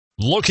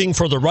Looking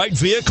for the right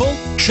vehicle?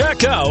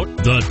 Check out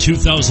the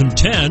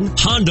 2010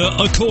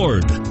 Honda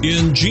Accord.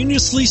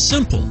 Ingeniously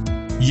simple,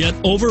 yet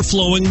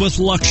overflowing with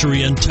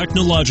luxury and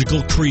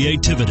technological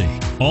creativity.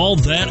 All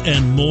that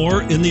and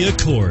more in the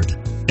Accord,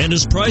 and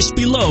is priced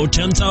below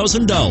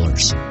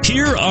 $10,000.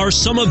 Here are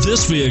some of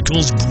this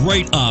vehicle's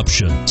great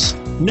options: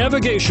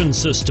 navigation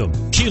system,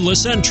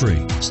 keyless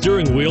entry,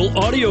 steering wheel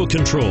audio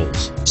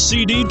controls,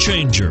 CD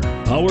changer,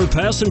 power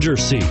passenger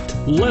seat,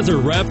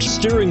 leather-wrapped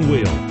steering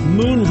wheel,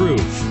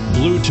 moonroof,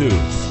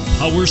 Bluetooth,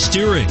 power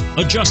steering,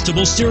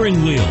 adjustable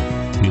steering wheel.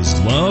 Is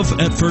love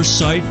at first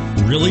sight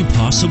really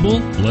possible?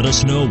 Let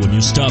us know when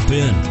you stop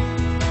in.